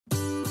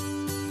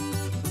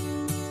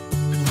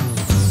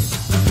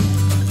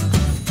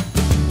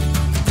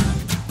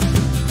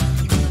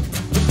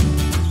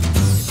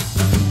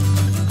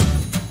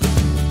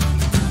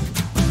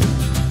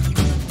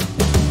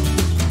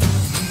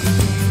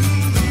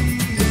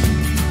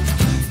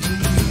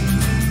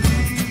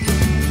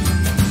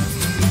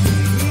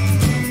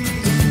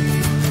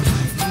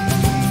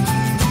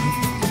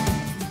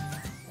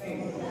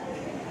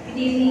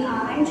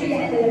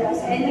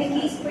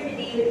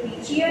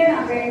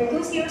number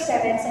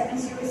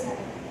 207707,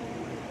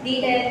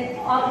 dated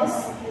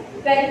August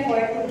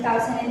 24,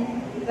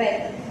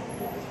 2020.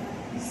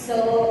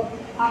 So,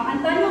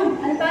 Antonio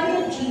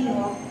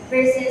Gino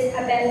versus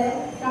Abelo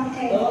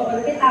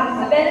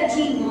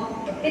Gino,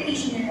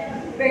 petitioner,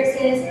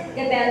 versus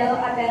Gabelo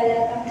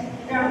Abela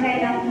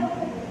Trangkailang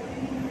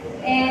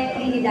and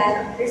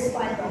Trinidad,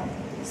 respondent.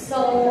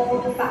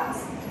 So,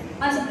 facts.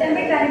 On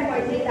September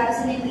 24,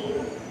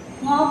 2008,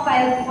 Ngo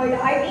filed for the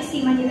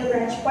RTC Manila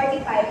Branch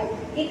 45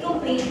 a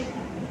complaint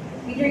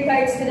with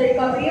regards to the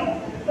recovery of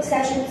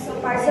possessions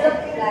of parcel of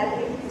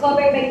land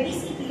covered by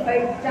PCT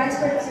or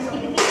transfer of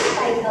certificate of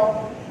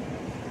title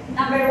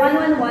number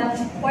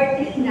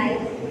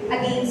 111439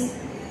 against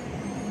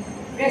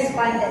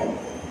respondent.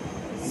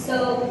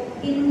 So,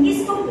 in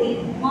his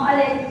complaint, Ngo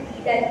alleged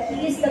that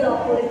he is the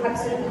lawful and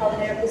absolute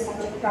owner of the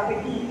subject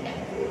property.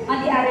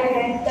 On the other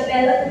hand,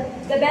 Gabelo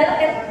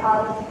et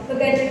al.,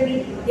 together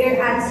with their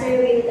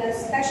answer with the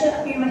special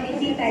affirmative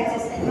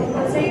defenses and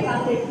compulsory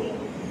counterclaim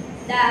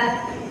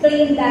that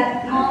claim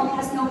that Ngo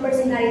has no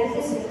personality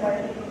to sue.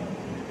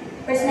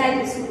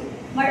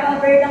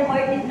 Moreover, the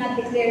court did not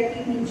declare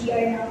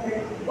PPGR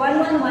number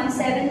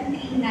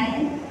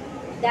 111739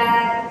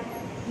 that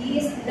he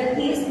is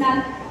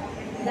not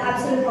the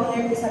absolute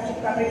owner of the subject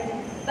property,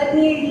 but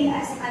merely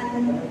as a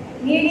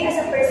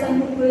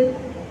person who could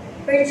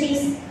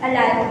purchase a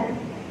land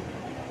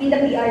in the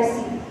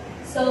PRC.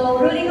 So,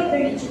 ruling of the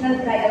Regional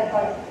Trial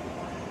Court.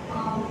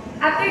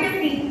 After the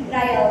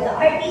pre-trial, the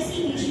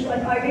RTC issued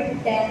an order to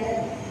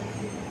tender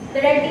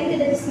directing to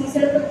the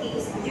dismissal of the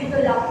case due to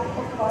lack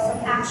of cause of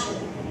action.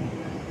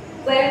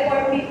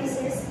 Wherefore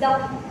purposes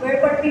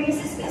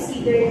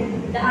considered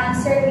the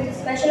answer with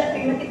special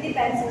affirmative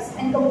defenses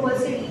and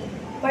compulsory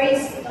for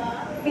his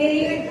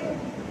failure to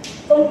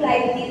comply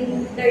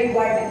with the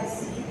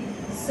requirements.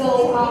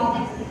 So,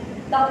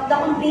 the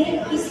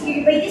complaint is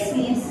hereby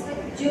dismissed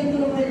due to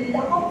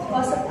lack of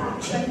cause of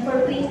action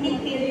for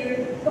plaintiff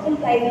failure to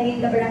comply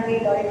with the barangay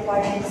law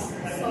requirements.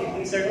 So,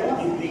 these are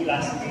completely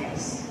class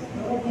cases.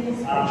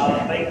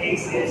 My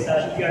case is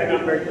GR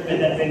number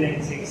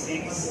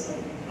 21166,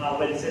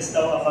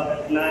 Wenceslao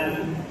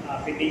Abagatnan,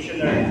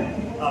 petitioner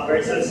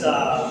versus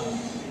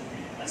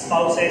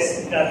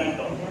spouses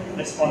Gravito,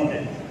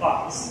 respondent,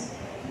 Fox.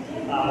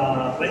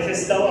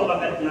 Wenceslao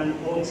Abagatnan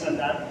owns on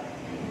that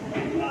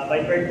by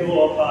virtue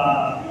of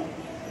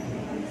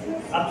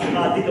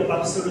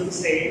absolute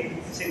say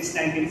since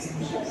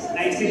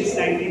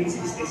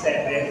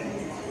 1967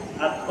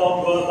 at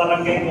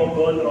Barangay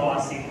Cogon,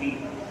 Roa City.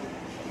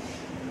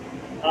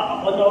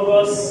 On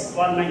August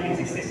 1,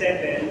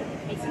 1967,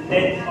 and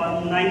then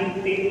on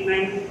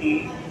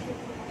 1990,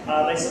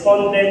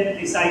 respondent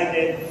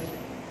decided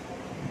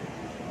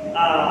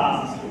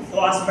to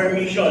ask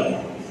permission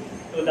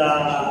to the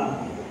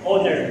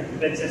owner,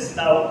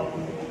 Wenceslao,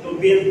 to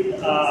build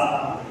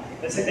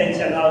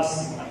residential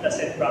house at the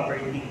said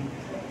property.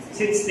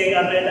 Since they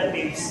are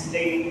relatives,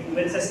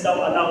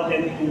 Wenceslao allowed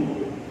them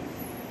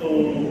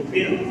to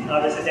build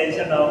a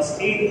residential house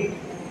in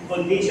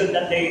condition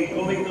that they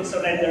going to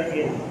surrender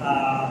it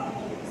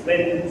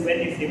when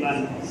it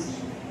demands.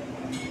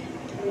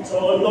 So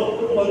on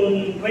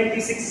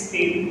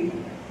 2016,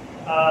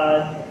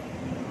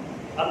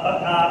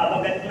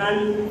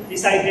 Abagatnan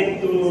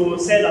decided to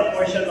sell a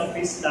portion of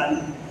his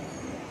land,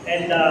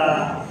 and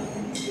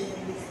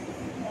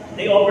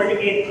they offered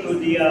it to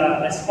the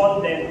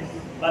respondent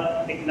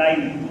but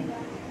declined.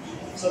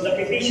 So the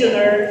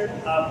petitioner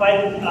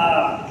filed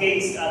a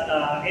case at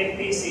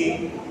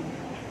MPC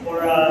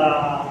for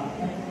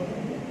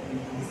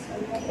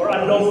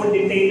unlawful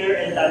detainer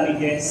and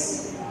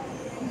damages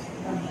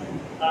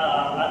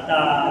at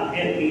the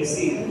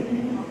MPC.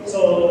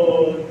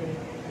 So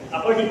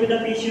according to the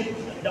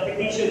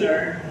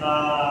petitioner,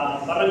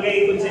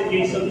 barangay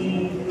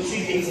conciliation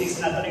proceedings is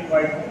not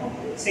required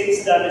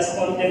since the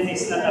respondent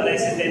is not a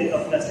resident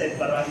of the said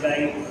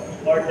barangay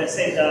or the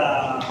said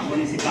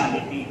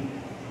municipality.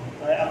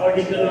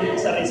 According to the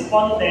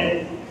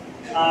respondent,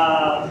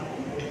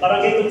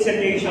 barangay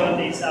conciliation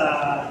is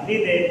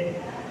needed.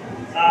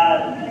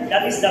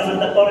 That is the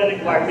mandatory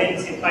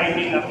requirements in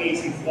filing a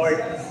case in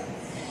court.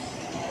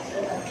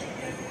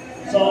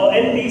 So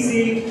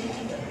NTC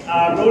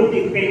ruled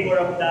in favor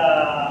of the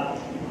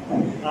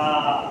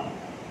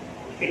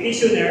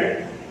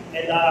petitioner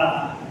and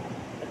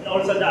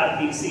also the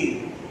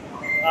RTC.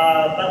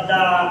 But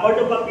the Court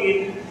of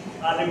Appeal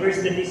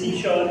reversed the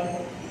decision,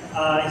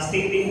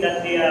 stating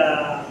that the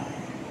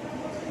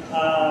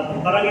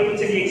barangay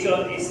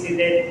conciliation is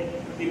needed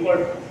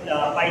before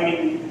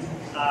filing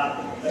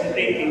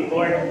complaint in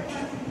court.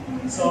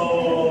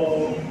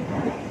 So,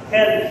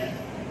 held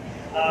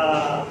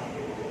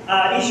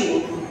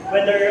issue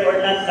whether or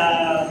not the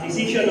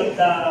decision of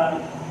the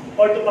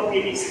Court of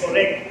Appeal is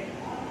correct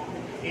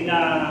in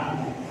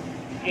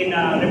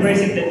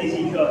reversing the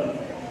decision.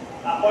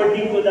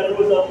 According to the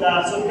rule of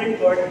the Supreme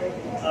Court,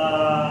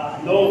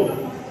 no,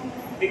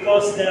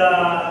 because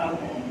the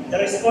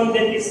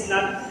respondent is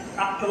not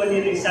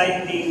actually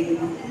residing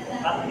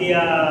at the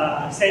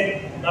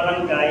said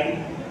barangay,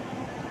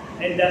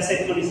 and the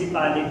said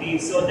municipality.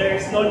 So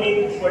there's no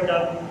need for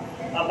the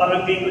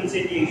barangay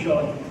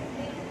conciliation.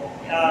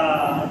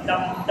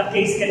 The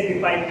case can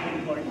be filed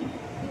in court.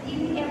 Good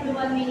evening,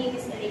 everyone. My name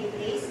is Elaine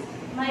Grace.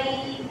 My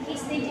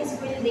case stages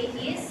for today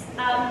is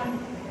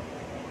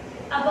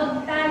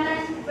about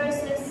tenant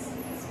versus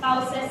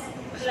spouses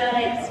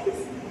Clarence.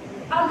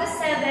 August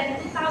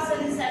 7,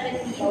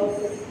 2017,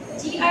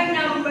 GR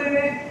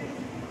number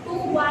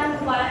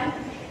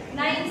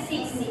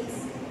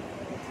 211966.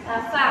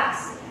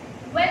 Facts.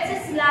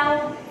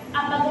 Wenceslao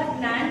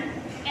Abagatnan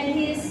and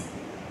his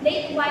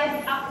late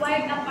wife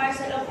acquired a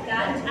parcel of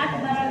land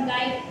at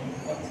Barangay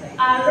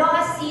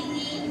Roa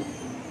City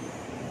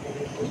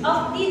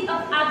of deed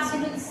of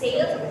absolute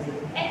sale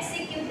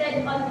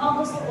executed on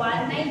August 1,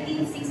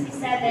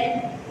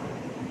 1967.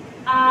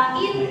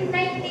 In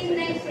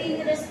 1993,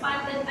 the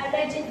respondent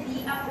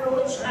allegedly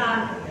approached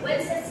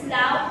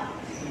Wenceslao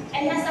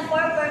and has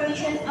afforded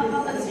permission of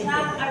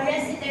construct a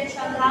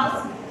residential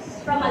house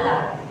from a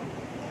lot.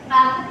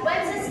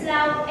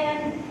 Wenceslao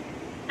and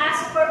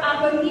asked for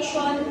a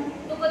permission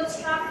to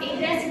construct a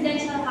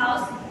residential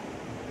house.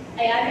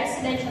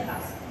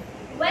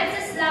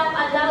 Wenceslao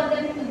allowed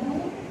them to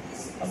do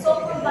so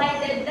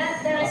provided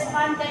that the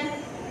respondent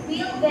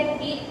will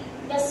vacate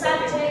the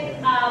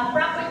subject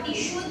property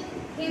should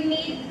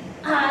remain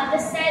the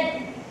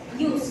said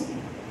use.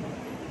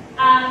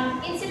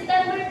 In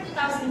September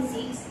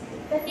 2006,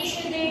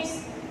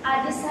 petitioners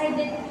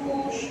decided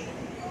to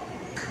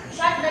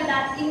shut the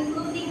lot,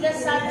 including the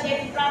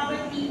subject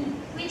property,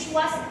 which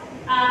was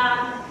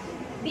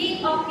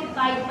being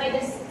occupied by the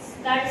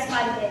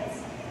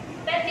respondents.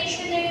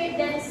 Petitioner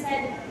then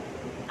said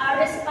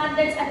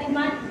respondents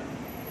demand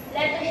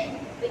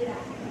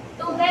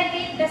to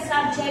vacate the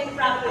subject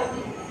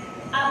property,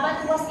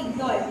 but was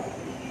ignored.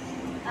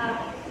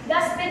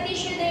 Thus,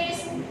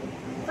 petitioners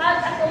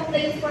filed a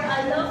complaint for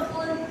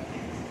unlawful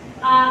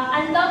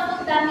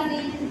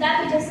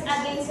damages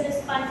against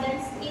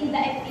respondents in the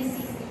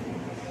FPCC.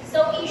 So,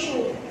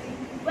 issue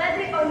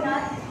whether or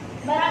not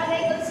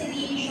barangay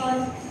conciliation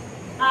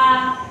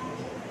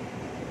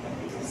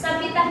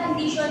submit a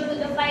condition to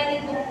the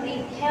filing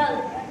complaint held.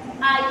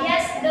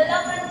 Yes, the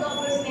local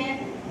government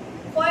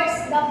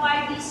forced the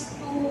parties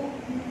to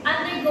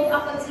undergo a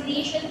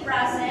conciliation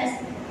process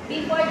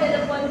before the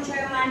local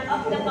chairman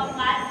of the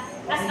PAPAT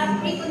as a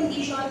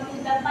precondition to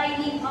the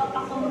filing of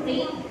a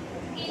complaint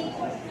in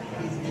court.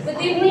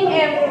 Good evening,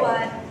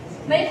 everyone.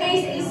 My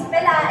case is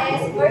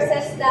Pelaez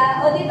versus the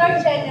Auditor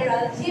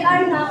General,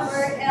 GR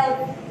number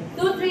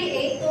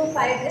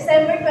L23825,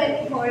 December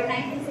 24,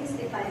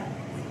 1965.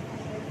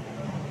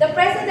 The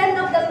President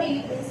of the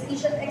Philippines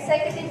issued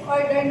Executive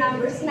Order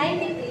numbers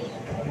 93,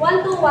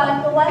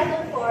 121 to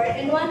 124,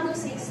 and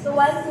 126 to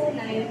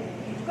 129,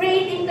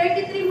 creating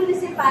 33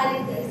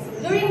 municipalities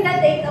during the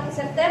date of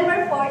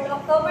September 4 to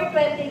October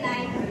 29,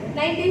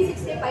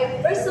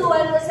 1965,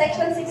 pursuant to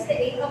Section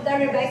 68 of the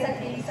Revised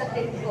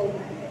Administrative Code.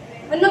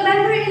 On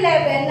November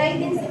 11,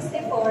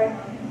 1964,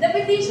 the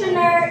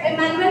petitioner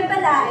Emmanuel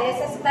Pelaez,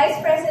 as Vice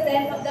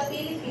President of the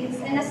Philippines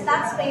and as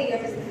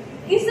taxpayers,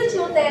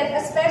 instituted a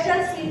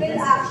special civil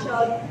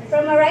action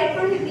from a right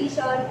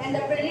prohibition and a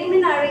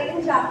preliminary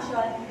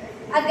injunction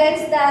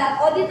against the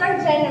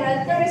Auditor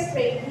General to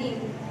restrain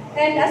him,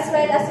 and as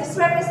well as his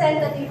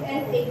representative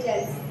and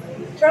agents,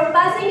 from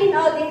passing in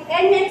audit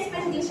any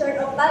expenditure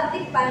of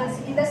public funds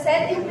in the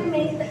said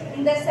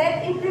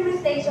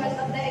implementation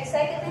of the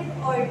executive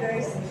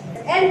orders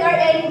and or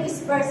any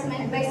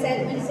disbursement by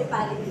said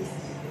municipalities.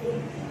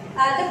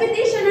 The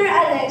petitioner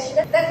alleged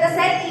that the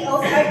said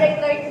EOs are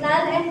declared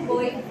null and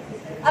void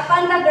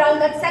upon the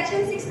ground that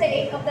Section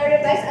 68 of the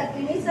Revised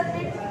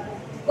Administrative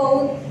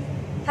Code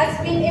has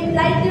been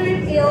impliedly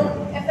repealed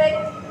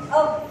effect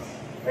of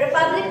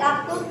Republic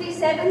Act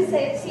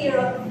 2370,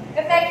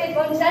 effective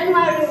on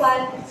January 1,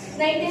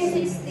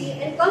 1960,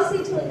 and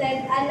constituted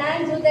a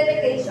non-due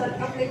delegation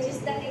of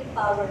legislative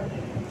power.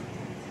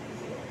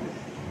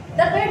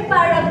 The third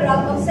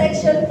paragraph of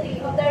Section 3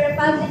 of the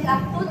Republic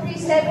Act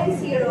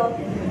 2370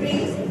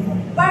 reads,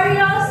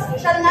 "Barrios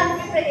shall not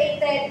be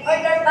created or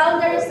their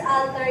boundaries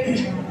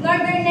altered, nor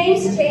their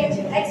names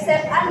changed,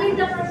 except under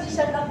the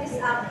provision of this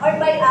Act or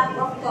by Act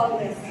of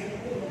Congress."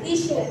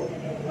 Issue: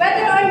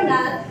 whether or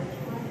not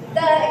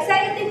the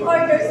executive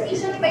orders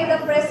issued by the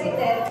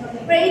President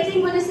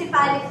creating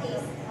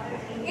municipalities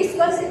is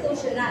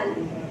constitutional.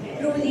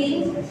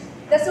 Ruling: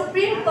 the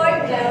Supreme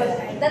Court held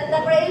that the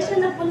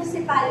creation of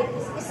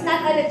municipalities is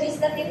not a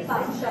legislative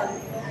function,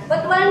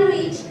 but one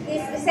which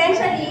is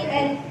essentially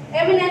and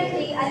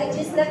eminently a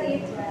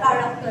legislative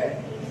character.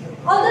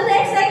 Although the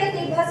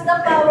executive has the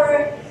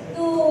power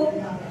to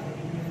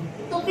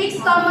fix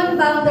common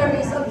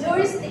boundaries of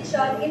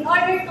jurisdiction in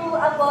order to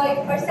avoid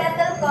or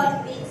settle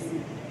conflicts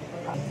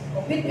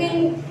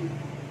between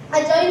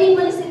adjoining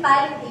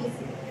municipalities,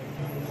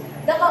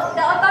 the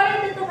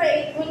authority to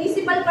create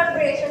municipal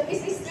corporation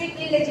is a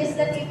strictly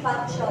legislative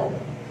function.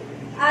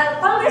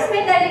 Congress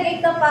may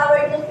delegate the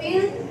power to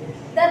fill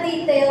the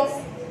details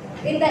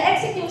in the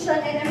execution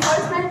and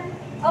enforcement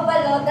of a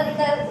law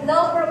that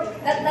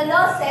the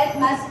law said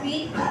must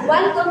be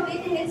one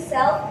completing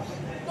itself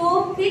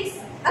to fix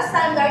a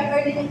standard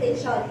or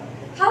limitation.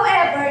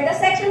 However, the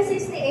Section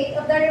 68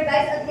 of the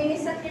Revised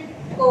Administrative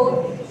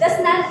Code does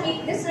not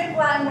meet this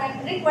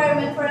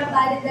requirement for a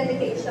valid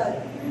delegation.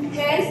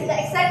 Hence, the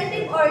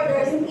executive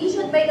orders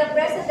issued by the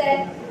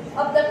President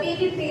of the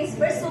Philippines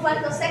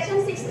pursuant to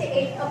Section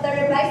 68 of the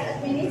Revised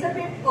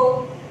Administrative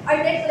Code are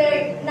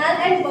declared null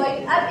and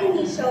void ab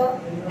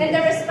initio, and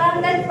the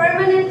respondent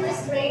permanent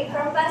restraint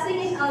from passing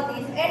in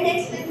audit and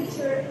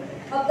expenditure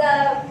of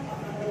the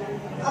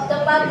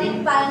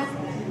public funds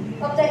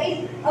of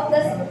the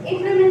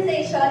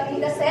implementation in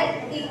the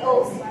said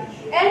EOs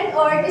and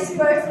or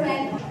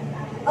disbursement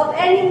of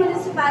any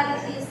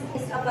municipalities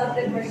is above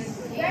referred.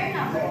 Year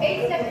number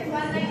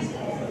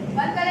 87196,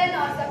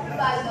 Bancalanosa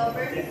Privaldo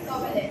versus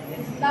Comelec,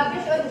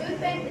 published on June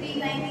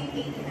 23,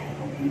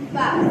 1989.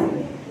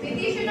 Facts.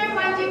 Petitioner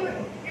Juan G.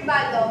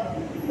 Privaldo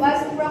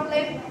was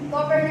proclaimed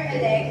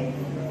governor-elect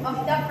of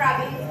the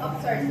province of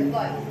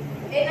Sorsogon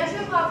and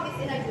assumed office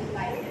in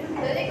July.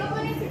 The League of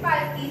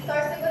Municipalities,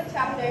 Sorsogon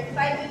Chapter,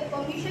 filed with the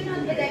Commission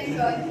on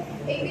Election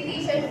a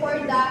petition for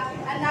the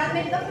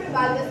annulment of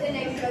Privaldo's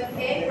election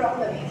and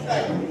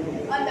proclamation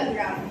on the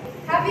ground.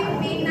 Having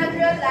been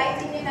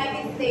naturalized in the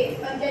United States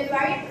on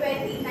January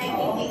 20,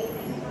 1980,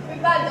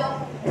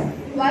 Privaldo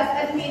was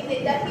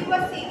admitted that he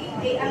was seeking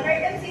the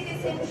American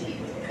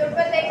citizenship to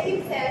protect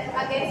himself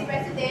against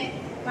President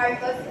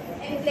Marcos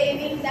and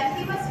claiming that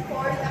he was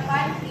forced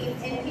upon him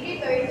and he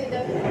returned to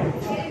the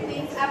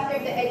Philippines after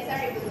the EDSA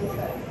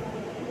Revolution.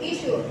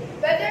 Issue: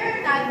 whether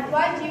or not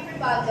Juan G.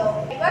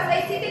 Privaldo was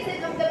a citizen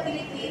of the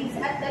Philippines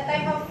at the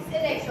time of his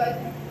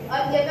election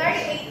on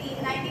January 18,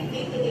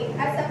 1988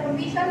 as a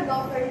provincial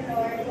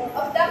governor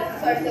of the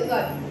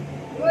Sorsogon.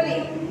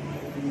 Ruling: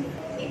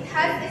 it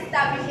has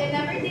established and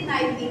never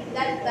denied it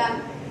that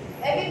the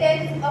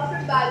evidence of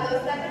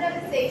Privaldo's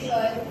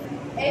naturalization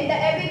and the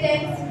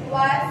evidence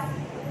was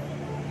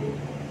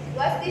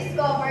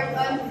discovered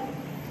on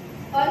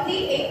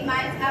only 8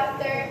 months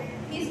after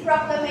his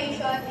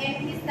proclamation,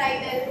 and his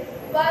title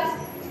was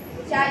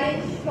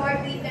challenged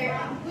shortly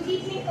thereafter. Good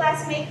evening,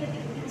 classmate. Good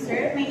evening,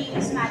 sir. My name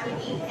is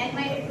Madeline, and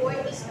my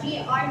report is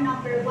GR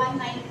number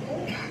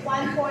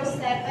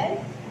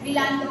 192147,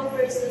 Vilando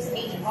versus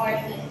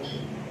HREE.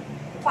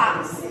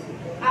 Facts.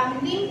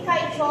 Lim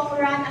Kai Chong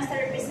ran as a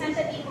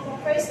representative of the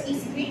First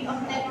District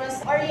of Negros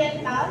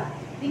Oriental.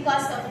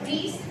 Because of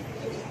this,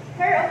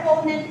 her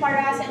opponent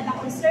Paras and the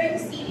concerned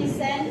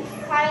citizen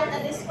filed a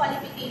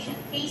disqualification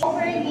case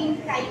over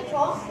Lim Kai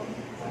Chong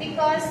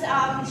because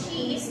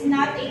she is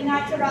not a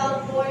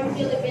natural-born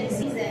Philippine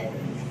citizen.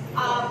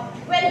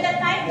 When the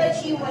time that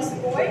she was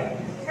born,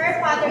 her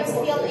father is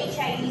still a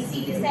Chinese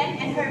citizen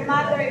and her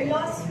mother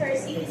lost her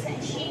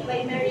citizenship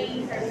by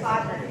marrying her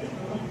father.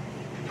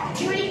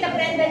 During the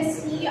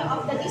pendency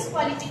of the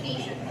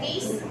disqualification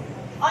case,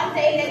 on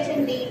the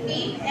election day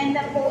came and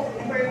the vote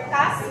were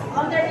cast.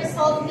 On the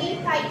result,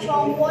 Lim Kai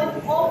Chong won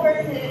over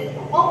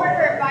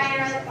her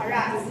viral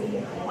Paras.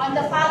 On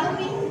the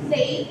following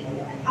day,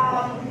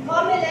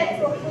 Comelec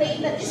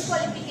proclaimed the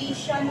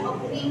disqualification of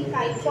Lim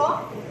Kai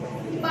Chong,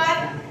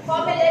 but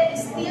Comelec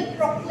still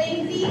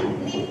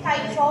proclaiming Lim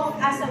Kai Chong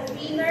as a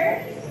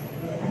winner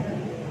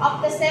of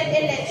the said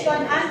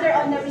election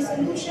on the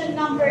resolution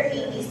number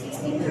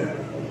 8062.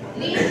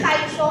 Lim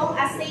Kai Chong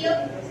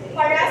assailed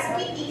Paras'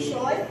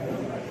 petition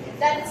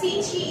that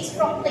since she is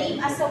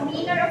proclaimed as a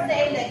winner of the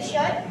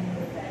election,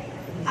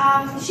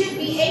 should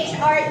be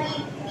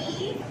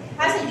HREE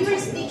has a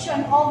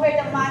jurisdiction over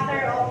the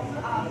matter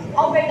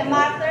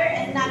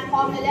and not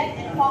Comelec,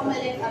 and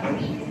Comelec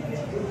agreed.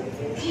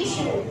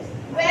 Issue: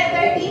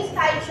 whether Lim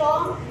Kai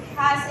Chong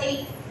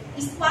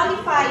is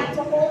qualified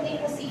to hold a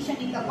position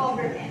in the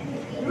government.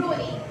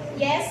 Ruling: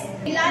 yes,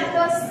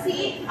 Vilando's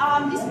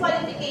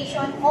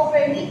disqualification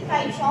over Lim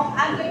Kai Chong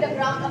under the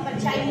ground of a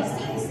Chinese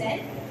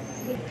citizen.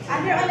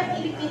 Under the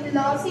Philippine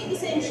law,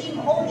 citizenship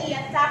only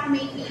attack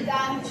may be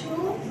done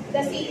through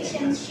the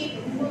citizenship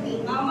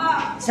ruling.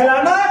 Salamat!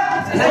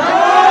 Salamat!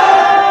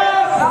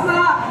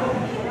 Salamat!